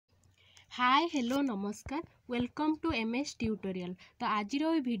Hi hello नमस्कार welcome to MS tutorial. तो आज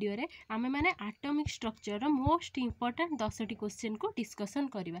वीडियो रे आमे माने atomic structure most important 10टी question को डिस्कशन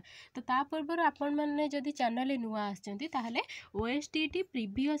करिबा। तो ता पूर्व आपण माने जदि चैनल नुआ आछंती ताहले OSTT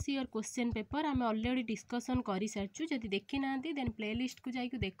previous year question paper आमे ऑलरेडी डिस्कशन करि सारछु। जदि देखि नांती देन प्लेलिस्ट को जाई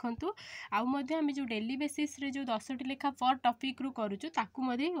देखंतु। आउ मध्ये आमे जो डेली बेसिस रे जो 10टी लेखा पर टॉपिक रु करूछु ताकू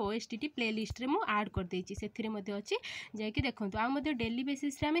मध्ये ओएसटीटी प्लेलिस्ट रे मु ऐड कर देछि। सेथिरे मध्ये अछि जाई कि देखंतु। आ मध्ये डेली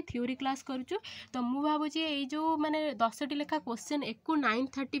बेसिस रे आमे थ्योरी क्लास करूछु। तो मु भाबुची ए जो माने 10टी लेखा क्वेश्चन एकु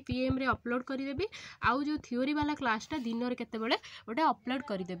 9:30 PM रे अपलोड करि देबी। आउ जो थ्योरी वाला क्लासटा दिन रे केते बेले ओटा अपलोड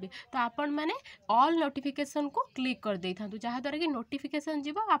करि देबी। तो आपण माने ऑल नोटिफिकेशन को क्लिक कर देई थांतु जहा द्वारा कि नोटिफिकेशन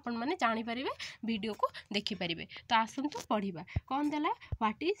जीवो आपण माने जानि परिबे वीडियो को देखि परिबे। तो आसंतु पढिबा कोन देला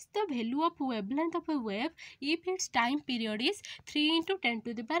what is the value of wavelength of a wave if it's time period is 3 ×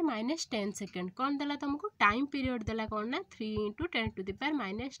 10⁻⁻10 second. कोन देला तुमको टाइम पीरियड देला कोन ना 3 ×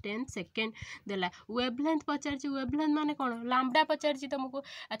 10⁻10 सेकंड देला। वेवलेंथ पचार वेवलेंथ माने कौन लैम्बडा पचार तुमको।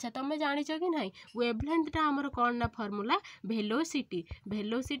 अच्छा तुम जानी कि नहीं वेवलेंथटा आमर कौन ना formula velocity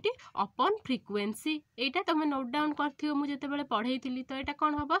velocity upon frequency. एटा तुम नोट डाउन करथियो मु जते बेले पढैतिली। तो एटा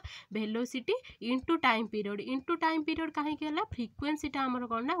कौन हबो वेलोसिटी इनटू टाइम पीरियड काहे कि हला फ्रीक्वेंसीटा आमर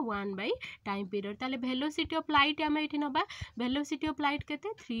कौन ना 1/टाइम पीरियड। ताले वेलोसिटी ऑफ लाइट आमे एठी नबा वेलोसिटी ऑफ लाइट केते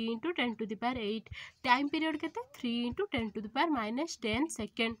 3 × 10⁸। टाइम पीरियड केते 3 × 10⁻10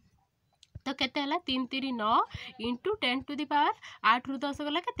 सेकंड। तो केते हला 3 × 9 × 10⁻8 रु 10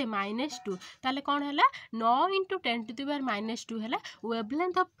 गला केते -2। ताले कौन हला 9 × 10⁻2 हला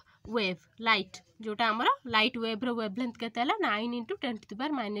वेवलेंथ ऑफ वेव लाइट जोटा आमर लाइट वेव रो वेवलेंथ केते हला 9 ×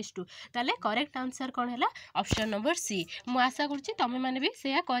 10⁻2। ताले करेक्ट आंसर कौन हला ऑप्शन नंबर सी। मु आशा करछि तमे माने भी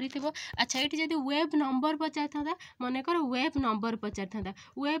सेया करिथिबो। अच्छा एठी जदी वेव नंबर पचार थांदा मने कर वेव नंबर पचार थांदा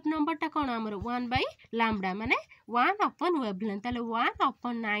वेव नंबरटा कौन आमर 1/λ माने 1 अपॉन वेवलेंथ। ताले 1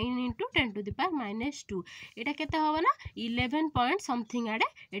 अपॉन 9 × 10⁻2 एटा केते हबो ना 11 पॉइंट समथिंग आडे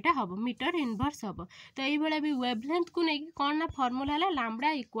एटा हबो मीटर इनवर्स हबो। तो एई बेला भी वेवलेंथ को नै कोन ना फार्मूला हला λ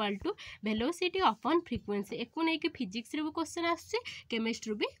equal to velocity upon frequency. एको नै कि फिजिक्स रे भी क्वेश्चन आसी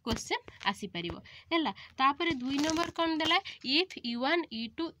केमिस्ट्री भी क्वेश्चन आसी परिबो हैला। तापरे 2 नंबर कोन देला if E1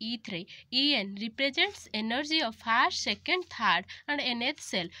 E2 E3 En represents energy of first second third and nth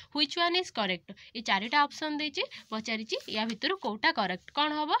cell which one is correct. ए चारिटा ऑप्शन देछि पचारिछि या भितर कोटा करेक्ट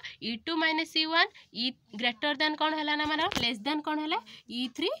कोन हबो E2 - E1 E greater than कोन हला ना माने लेस देन कोन हला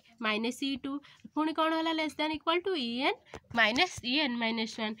E3 - E2 पुणी कोन हला less than equal to En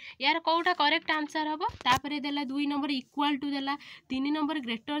 -1 यार कोटा करेक्ट आंसर हबो। तापरे देला 2 नंबर इक्वल टू देला 3 नंबर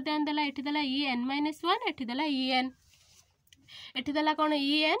ग्रेटर देन देला एठी देला En-1 एठी देला En एठी देला कोन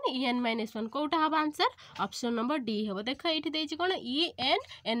En कोटा हबो आंसर ऑप्शन नंबर डी हबो। देखो एठी देछि कोन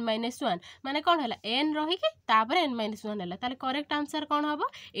En माने कोन हला n रही कि तापर n-1 हला ताले करेक्ट आंसर कोन हबो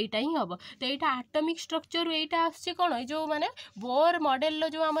एटा ही हबो। तो एटा एटॉमिक स्ट्रक्चर एटा आछि कोन जो माने बोर मॉडल लो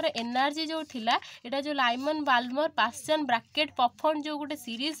जो हमर एनर्जी जो थिला एटा जो लाइमन बाल्मर पासन ब्रैकेट पफन जो गोटे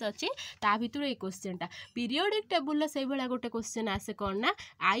सीरीज अछि ता भितर ए क्वेश्चनटा पीरियोडिक टेबल लो सेइ बेला गोटे क्वेश्चन आसे कोन ना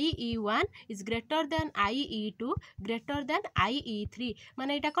IE1 is greater than IE2 greater than IE3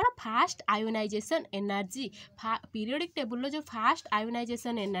 माने एटा कोन fast ionisation energy periodic table लो जो फास्ट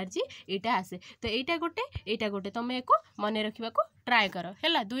आयोनाइजेशन एनर्जी एटा आसे। तो एटा गोटे तमे एको मने रखिबा को ट्राई करो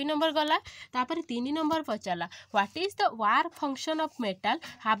हैला। 2 नंबर गला तापर 3 number पचाला what is the work function of metal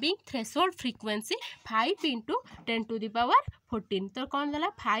having threshold frequency 5 × 10⁻14। तो कौन देला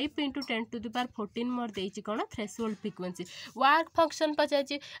 5 × 10⁻14 मोर देछि कोन थ्रेशोल्ड फ्रीक्वेंसी वर्क फंक्शन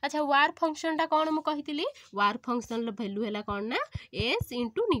पचाछि। अच्छा वर्क फंक्शनटा कोन मु कहितली वर्क फंक्शन लो वैल्यू हैला कोन ना s ×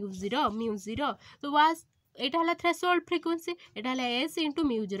 μ0 तो वास एटा हला थ्रेशोल्ड फ्रीक्वेंसी एटा हला s ×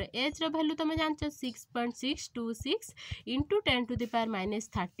 μ0 h रो वैल्यू तुम जानछ 6.626 × 10⁻34 ×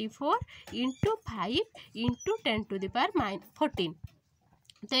 5 × 10⁻14।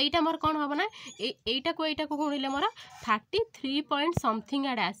 तो यहाँ मोर कौन हम ना एटा को गुणिले मोर 33 पॉइंट समथिंग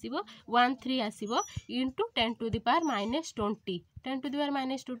आड़े आसो 13 आसो इंटू 10⁻20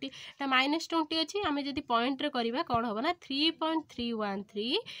 10⁻20 -20 अच्छी आम जब पॉइंट रे करवा कौन हम ना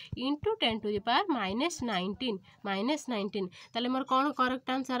 3.313 इंटू 10⁻19 ताले मोर कौन करेक्ट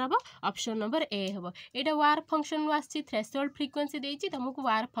आंसर हम ऑप्शन नंबर ए हम। यहाँ वार्क फंक्शन आसी थ्रेशोल्ड फ्रीक्वेंसी देती तुमको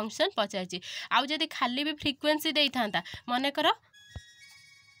वार्क फंक्शन पचार आउ जब खाली भी फ्रीक्वेंसी दे था मन कर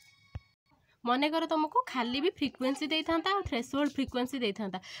मनकर तुमको खाली भी फ्रिक्वेंसी दे था थ्रेशोल्ड फ्रिक्वेंसी दे था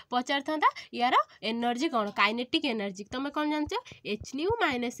पचार था यार एनर्जी कौन काइनेटिक एनर्जी तुम कौन जान H new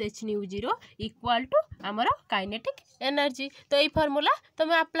minus H mu zero equal to आमर काइनेटिक एनर्जी तो ये फर्मूला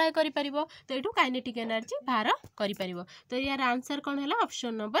तुम अप्लाई कर तो ये काइनेटिक एनर्जी बाहर कर तो यार आंसर कौन है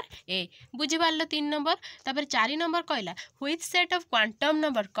ऑप्शन नंबर ए बुझीपार 3 नंबर तापर 4 नंबर कहला which set of quantum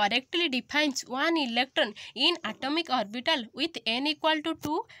number correctly defines one electron in atomic orbital with n equal to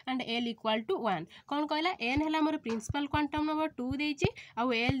 2 and l equal to 1 कौन कहला n है मोर प्रिंसिपल क्वांटम नंबर 2 देछि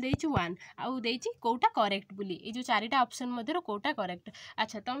आउ l देछि 1 आउ देछि कोटा करेक्ट बोली ए जो चारिटा ऑप्शन मध्य कोटा करेक्ट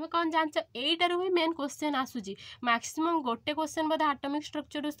अच्छा तुम कौन जान एटार भी मेन क्वेश्चन आसूची मैक्सिमम गोटे क्वेश्चन बोधे एटॉमिक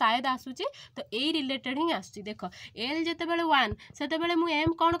स्ट्रक्चर शायद आसूची तो यही रिलेटेड ही आसूची देख l जेतेबेले 1 सेतेबेले मु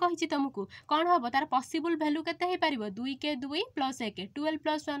m कौन कहिछि तुमको कौन हम तार पॉसिबल वैल्यू केते हे परिबो 2 के 2 प्लस 1 12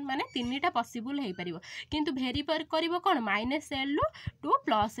 प्लस 1 माने तीनटा पॉसिबल हे परिबो किंतु भेरी करिवो कौन -l टू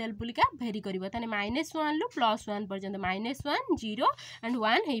प्लस l बुलिका भेरी करिवो ताने -1 लु +1 पर्यंत -1 0 and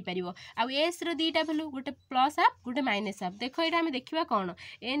 1 hey परिबो uh s row दीटा value गोटे प्लस हाफ गोटे माइनस हाफ देखो एटा हमें देखिबा कौन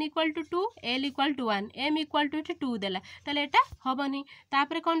n equal to 2 l equal to 1 m equal to 2 देला ताले एटा हबनी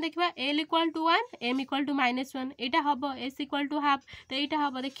तापर कौन देखिबा l equal to 1 m equal to -1 एटा हबो s इक्वल टू हाफ तो एटा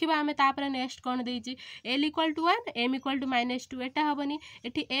हबो देखिबा हमें तापर नेक्स्ट कौन देछि l equal to 1 m equal to -2 एटा हबनी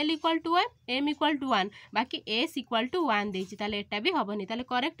एठी l equal to 1 m equal to 1 बाकी s इक्वल टू 1 देछि ताले एटा भी हबनी ताले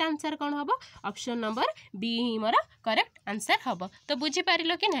करेक्ट आंसर कौन हबो ऑप्शन नंबर बी ही मोर करेक्ट आंसर हबो तो बुझी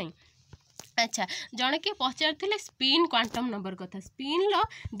पारिलो कि नहीं अच्छा जड़े किए पचार स्पिन क्वांटम नंबर कथा स्पिन लो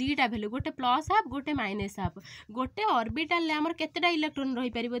दीटा वैल्यू गोटे प्लस हाफ गोटे माइनस हाफ गोटे ऑर्बिटल ले हमर केतेटा इलेक्ट्रॉन रही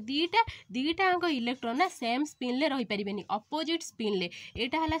परिबो दीटा अंक इलेक्ट्रॉन ना सेम स्पिन ले रही परिबेनी अपोजिट स्पिन ले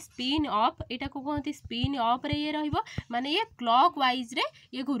एटा हला स्पिन ऑफ एटा को कहती स्पिन ऑफ रे ये रहिबो माने ये क्लॉक वाइज रे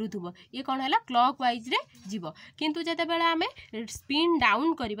ये घुरुथुबो ये कोन हला क्लॉक वाइज रे जीवो किंतु जते बेले हमें स्पिन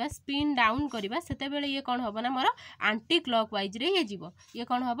डाउन करबा सेते बेले ये कोन हबो ना मोर एंटी क्लॉक वाइज रे ये जीवो ये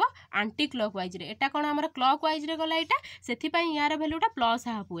कोन हबो एंटी क्लॉक वाइज रे एटा कोन हमर क्लॉक वाइज रे गला एटा सेथि पई यार वैल्यूटा प्लस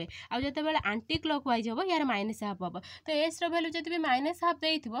हाफ हुए आ जते बेले एंटी क्लॉक वाइज हबो यार माइनस हाफ हबो तो एस रो वैल्यू जते भी माइनस हाफ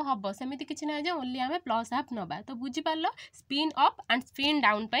देइथिबो हबो सेमिति किछि ना जे ओनली हमें प्लस हाफ नबा तो बुझी पारलो spin up and spin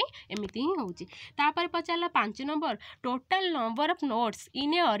down पई एमिति ही होउची तापर पचारला 5 number total number of nodes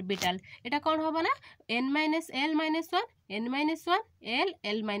in A orbital एटा कोन हबो ना n l - 1 n - 1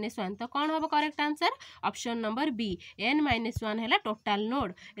 l - 1 तो कौन हम correct answer option number B n - 1 है टोटल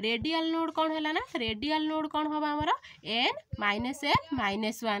नोड रेडियल नोड कौन है ना रेडियल नोड कौन हम आमर n - l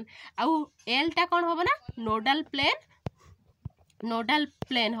 - 1 आउ l टा कौन हम ना नोडल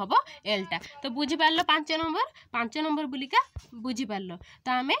प्लेन हम एलटा तो बुझी पारलो 5 नंबर बुलिका बुझी पारलो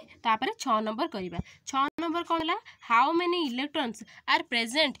तो आमे तापरे 6 नंबर करिबा 6 नंबर कौन है how many electrons are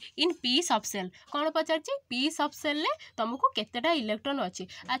present in P सब सेल कौन पचारची पी सब सेल ले तुमको केतेटा इलेक्ट्रॉन अच्छी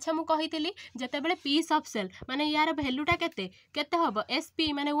अच्छा मु कहितली जते बेले पी सब सेल माने यार वैल्यूटा केते हबो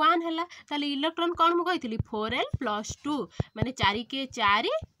sp माने 1 हला ताले इलेक्ट्रॉन कौन मु कहितली 4l + 2 माने 4 के 4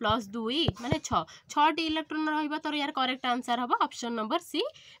 + 2 माने 6 टी इलेक्ट्रॉन रहइबा तो यार करेक्ट आंसर हबो ऑप्शन नंबर सी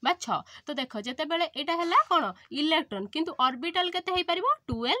बा 6 तो देख जते बेले एटा हला कोन इलेक्ट्रॉन किंतु ऑर्बिटल केते हे परिबो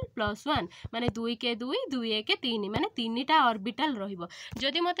 2l + 1 माने 2 के 2 2 के 3 माने तीनटा ऑर्बिटल रहिबो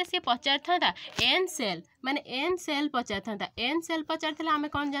जदि मते से पचार थांता n सेल माने n सेल पचार थांता n सेल पचार थला हमें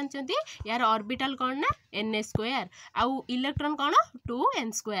कोन जानचंती यार ऑर्बिटल कोन ना n² आउ इलेक्ट्रॉन कोन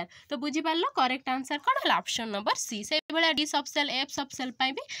 2n² तो बुझी पारलो करेक्ट आंसर कोन हला ऑप्शन नंबर सी से बेला डी सब सेल f सब सेल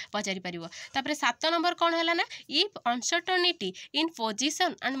पई भी पचारि परिबो तापर 7 नंबर कोन हला ना if uncertainty in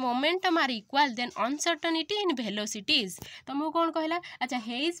position and momentum are equal then uncertainty in velocities तुमको कौन कहला अच्छा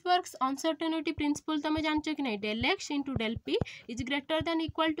हेइसबर्ग्स अनसर्टेनिटी प्रिंसिपल तुम जानचो कि नहीं del x into del p is greater than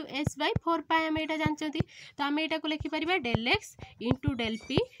equal to s/4 पाई हम एटा जानचोती तो हम एटा को लिखि परिबा del x into del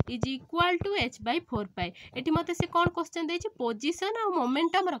p is equal to h/4 pi eighty मते से कौन क्वेश्चन देछि पोजीशन और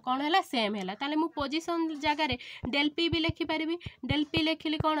मोमेंटम रो कौन हला सेम हला ताले मु पोजीशन जगह रे del p भी लिखि परिबी del p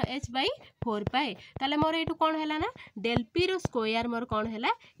लिखिली कौन h/4 पाई ताले मोर एटू कौन हला ना del p रो स्क्वायर मोर कौन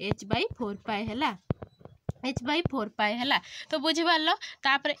हला h/4 पाई हला h/4 पाई हला तो बुझी पारलो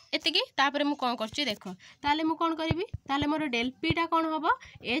तापर एतिकी तापर मु कोन करछि देखो ताले मु कोन करबी ताले मोर del p टा कोन हबो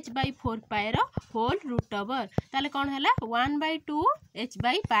h/4 पाई रो होल रूट ओवर ताले कोन हला 1/2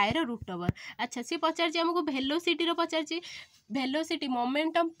 h/पाई रो रूट ओवर अच्छा सी पचारछि हमको वेलोसिटी रो पचारछि वेलोसिटी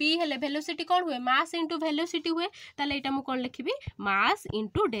मोमेंटम p हेले वेलोसिटी कोन हुए मास इनटू वेलोसिटी हुए ताले एटा मु कोन लिखिबी mass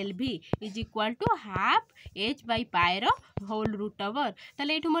into del v is equal to half h/पाई row whole root over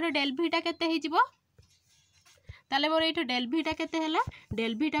ताले एठु मोर del v टा केते हे जिवो ताले मोर एठु del v टा केते हला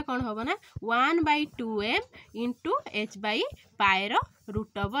del v टा कोन होबो ना 1/2m into h/ पाएर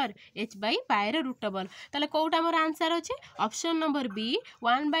रूट ओवर h by पाएर रूट ओवर ताले कोटा मोर आंसर अछि option number B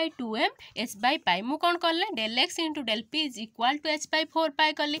 1/2m h by पाई मु कोन करले del x into del p is equal to h by 4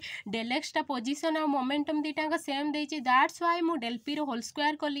 पाई करली del x टा पोजीशन और मोमेंटम दीटांग सेम देछि दैट्स व्हाई मु del p रो होल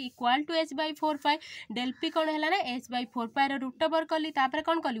स्क्वायर करली equal to h by 4 pi del p कोन हैला ना h by 4 pi row root over करली तापर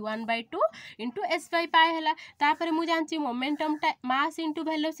कोन करली 1/2 into h by पाई हैला तापर मु जानछि मोमेंटम टा मास into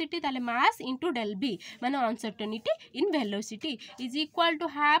वेलोसिटी ताले मास into del v माने uncertainty in velocity is equal to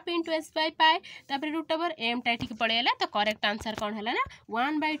half into h by पाई तापर रूट ओवर m टा ठीक पड़ेला तो करेक्ट आंसर कोन हैला ना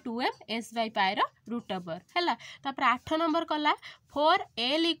 1/2m h by pi row root over हैला तापर 8 नंबर कला for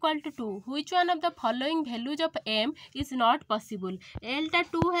l equal to 2 which one of the following values of m is not possible l टा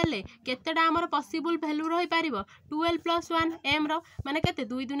 2 हेले केतेडा हमर पॉसिबल वैल्यू रही पारिबो 12 + 1 m रो माने केते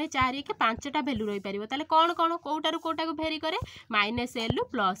 2 2 4 के 5 टा वैल्यू रही पारिबो ताले कोन कोन कोटारु कोटा को भेरी करे -l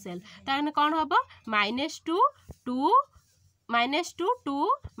 + l ताने कोन हबो -2 2 -2 2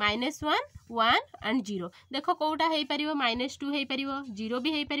 -1 1 and 0 देखो कोटा हे परिबो -2 हे परिबो 0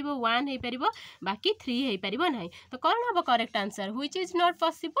 भी हे परिबो 1 हे परिबो बाकी 3 हे परिबो नाही तो कोन हबो correct answer which is not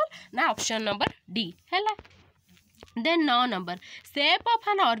possible ना ऑप्शन नंबर डी हैला then 9 number shape of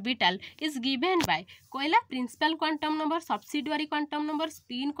an orbital is given by कोइला principal quantum number subsidiary quantum number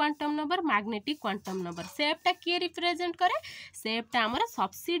spin quantum number magnetic quantum number shape टा किए represent करे shape टा हमर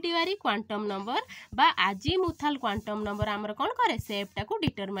subsidiary quantum number बा आजीमुथाल quantum number हमर कोन करे शेप टा को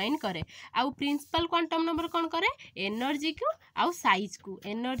डिटरमाइन करे आ प्रिंसिपल क्वांटम नंबर कोन करे एनर्जी को आ साइज को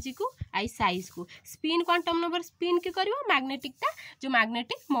एनर्जी को आई साइज को स्पिन क्वांटम नंबर स्पिन के करिवो मैग्नेटिक टा जो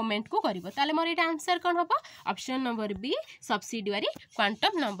मैग्नेटिक मोमेंट को करिवो ताले मोर एटा आंसर कोन हबो option number B subsidiary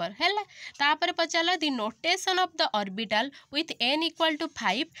quantum number हैला तापर पचाला the notation of the orbital with n equal to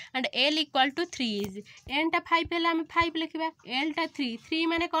 5 and l equal to 3 is n टा 5 हेला हम 5 लिखबा l टा 3 3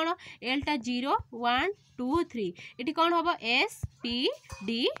 माने कोन l टा 0 1 2 3 एटी कोन हबो s p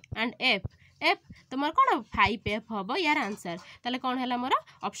d and f f तुमर कोन 5f हबो यार आंसर ताले कोन हैला मोर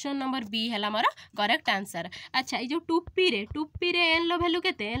ऑप्शन नंबर बी हैला मोर करेक्ट आंसर अच्छा ए जो 2p रे n लो वैल्यू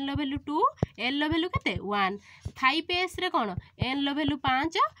केते n low value 2 l low value केते 1 5s रे कोन n low value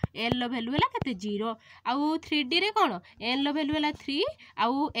 5 l low value हैला केते 0 आउ 3d रे कोन n लो वैल्यू हैला 3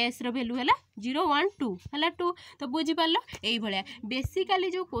 आउ s रो वैल्यू हैला 0 1 2 हैला 2 तो बुझी पालो एई भलिया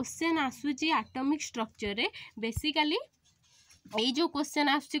बेसिकली जो क्वेश्चन आसुची एटॉमिक स्ट्रक्चर रे बेसिकली এই जो क्वेश्चन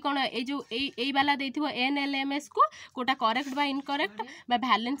आसुची कोन ए जो एई वाला देथिबो एनएलएमएस को कोटा करेक्ट बा इनकरेक्ट बा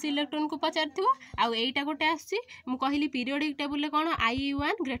वैलेंस इलेक्ट्रॉन को पचारथिबो आ एईटा गोटे आसुची मु कहिली पीरियोडिक टेबल ले कोन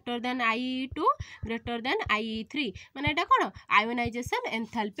IE1 greater than IE2 greater than IE3 माने एटा कोन आयोनाइजेशन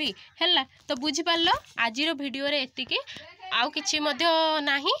एंथैल्पी हैला तो बुझी पालो आजि रो वीडियो रे एतिकी आउ किछि मध्य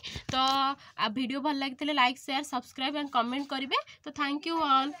नाही तो आ वीडियो भल लागितले like share subscribe and comment करिवे तो thank you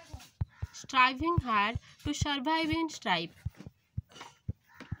all striving hard to survive in strive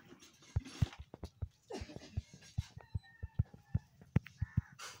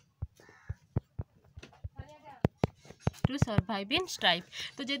to survive in strive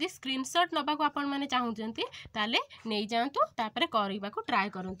तो जदि स्क्रीनशॉट नबा को आपण माने चाहउचंती ताले नै जांतु तापरे करबा को ट्राई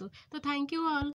करंतु तो थैंक यू ऑल।